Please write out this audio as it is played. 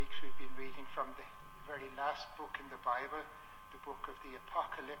from the very last book in the Bible, the book of the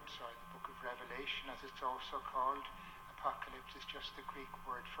Apocalypse, or the book of Revelation as it's also called. Apocalypse is just the Greek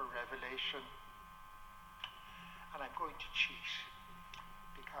word for revelation. And I'm going to cheat,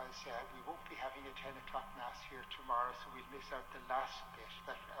 because we won't be having a 10 o'clock Mass here tomorrow, so we'll miss out the last bit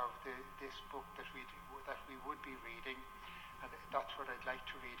of this book that we would be reading, and that's what I'd like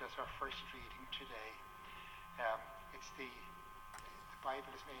to read as our first reading today. It's the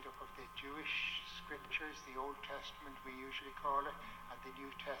Bible is made up of the Jewish scriptures, the Old Testament we usually call it, and the New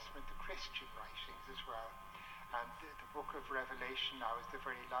Testament, the Christian writings as well. And the book of Revelation now is the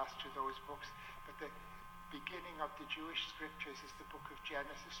very last of those books, but the beginning of the Jewish scriptures is the book of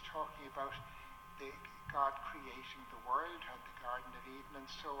Genesis, talking about God creating the world and the Garden of Eden and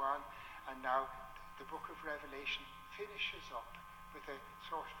so on. And now the book of Revelation finishes up with a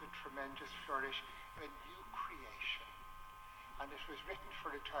sort of a tremendous flourish, a new creation. And it was written for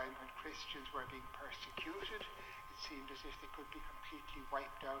a time when Christians were being persecuted. It seemed as if they could be completely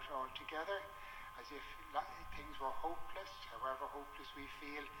wiped out altogether, as if things were hopeless. However hopeless we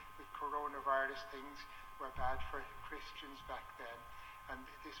feel with coronavirus, things were bad for Christians back then. And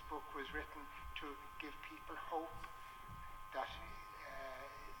this book was written to give people hope that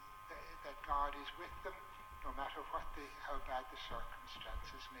God is with them, no matter how bad the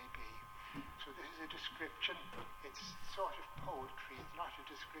circumstances may be. So this is a description. It's sort of poetry. It's not a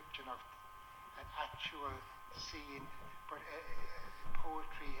description of an actual scene, but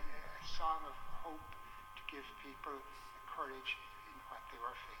poetry, a song of hope to give people courage in what they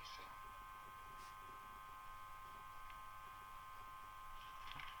were facing.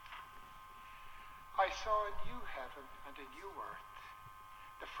 I saw a new heaven and a new earth.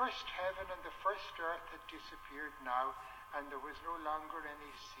 The first heaven and the first earth had disappeared now, and there was no longer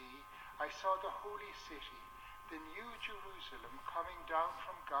any sea. I saw the holy city, the new Jerusalem, coming down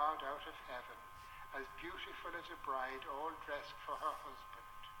from God out of heaven, as beautiful as a bride, all dressed for her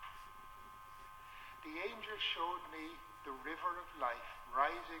husband. The angel showed me the river of life,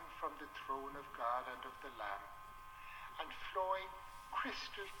 rising from the throne of God and of the Lamb, and flowing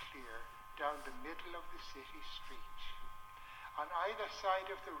crystal clear down the middle of the city street. On either side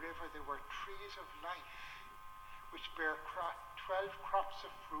of the river there were trees of life, which bear 12 crops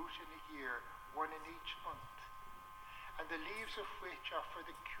of fruit in a year, one in each month, and the leaves of which are for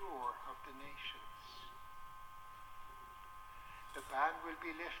the cure of the nations. The ban will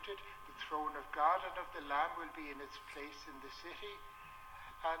be lifted, the throne of God and of the Lamb will be in its place in the city,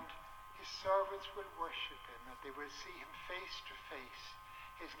 and his servants will worship him, and they will see him face to face.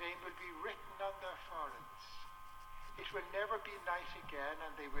 His name will be written on their foreheads. It will never be night again,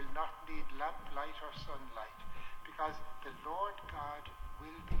 and they will not need lamplight or sunlight, because the Lord God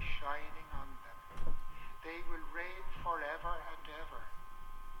will be shining on them. They will reign forever and ever.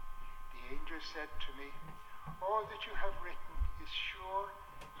 The angel said to me, all that you have written is sure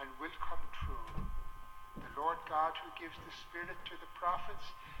and will come true. The Lord God, who gives the Spirit to the prophets,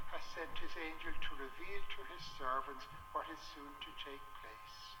 has sent his angel to reveal to his servants what is soon to take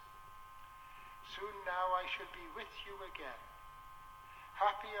place. Soon now I shall be with you again.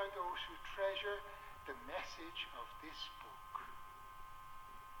 Happy are those who treasure the message of this book.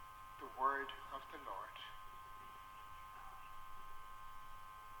 The word of the Lord.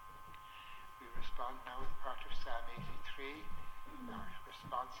 We respond now with part of Psalm 83. Our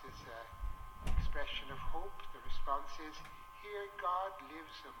response is an expression of hope. The response is, here God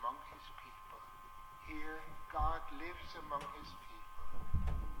lives among his people. Here God lives among his people.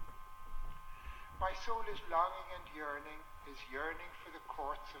 My soul is longing and yearning, is yearning for the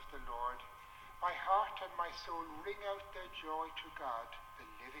courts of the Lord. My heart and my soul ring out their joy to God, the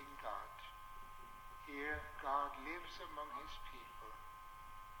living God. Here God lives among his people.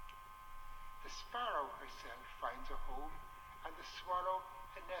 The sparrow herself finds a home, and the swallow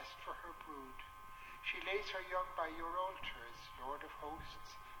a nest for her brood. She lays her young by your altars, Lord of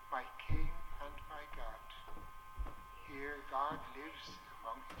hosts, my King and my God. Here God lives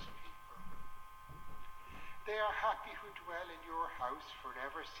among his people. They are happy who dwell in your house,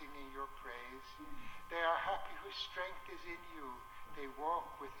 forever singing your praise. They are happy whose strength is in you. They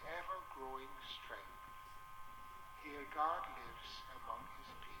walk with ever-growing strength. Here God lives among his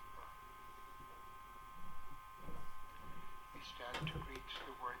people. We stand to greet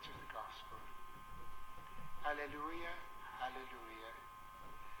the words of the gospel. Alleluia, alleluia.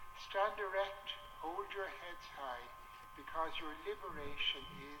 Stand erect, hold your heads high, because your liberation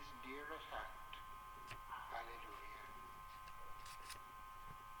is near at hand. Alleluia.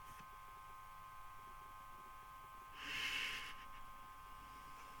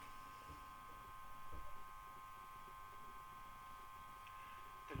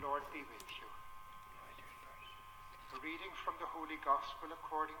 The The Lord be with you. A reading from the Holy Gospel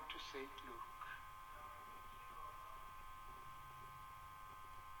according to St. Luke.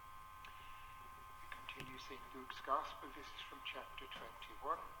 We continue St. Luke's Gospel. This is from chapter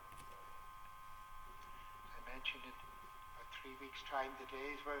 21. As I mentioned, in about 3 weeks' time, the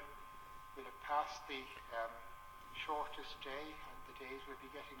days will have passed the shortest day, and the days will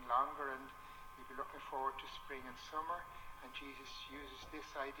be getting longer, and we'll be looking forward to spring and summer, and Jesus uses this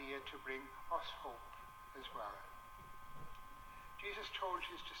idea to bring us hope as well. Jesus told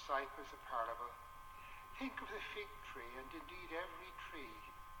his disciples a parable. Think of the fig tree, and indeed every tree.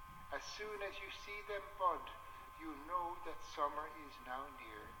 As soon as you see them bud, you know that summer is now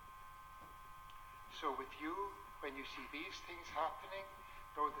near. So with you, when you see these things happening,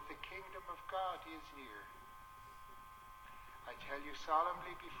 know that the kingdom of God is near. I tell you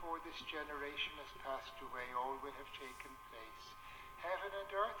solemnly, before this generation has passed away, all will have taken place. Heaven and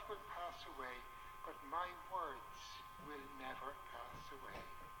earth will pass away, but my words will never pass away.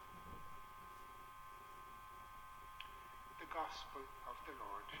 The Gospel of the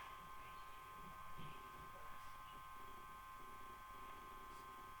Lord.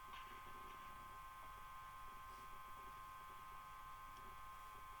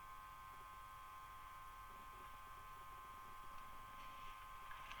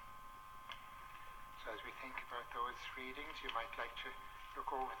 So as we think about those readings, you might like to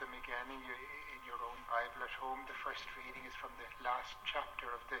look over them again in your own Bible at home. The first reading is from the last chapter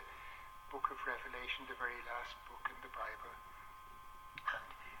of the book of Revelation, the very last book in the Bible. And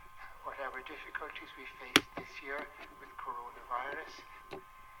whatever difficulties we face this year with coronavirus,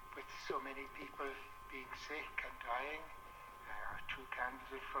 with so many people being sick and dying, our 2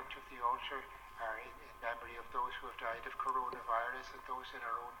 candles in front of the altar are in memory of those who have died of coronavirus and those in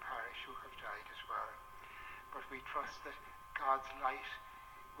our own parish who have died as well. But we trust that God's light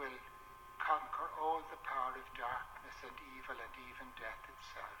will conquer all the power of darkness and evil and even death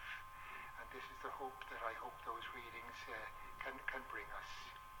itself. And this is the hope that I hope those readings can bring us.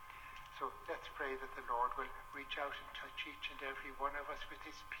 So let's pray that the Lord will reach out and touch each and every one of us with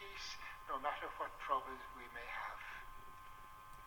his peace, no matter what troubles we may have.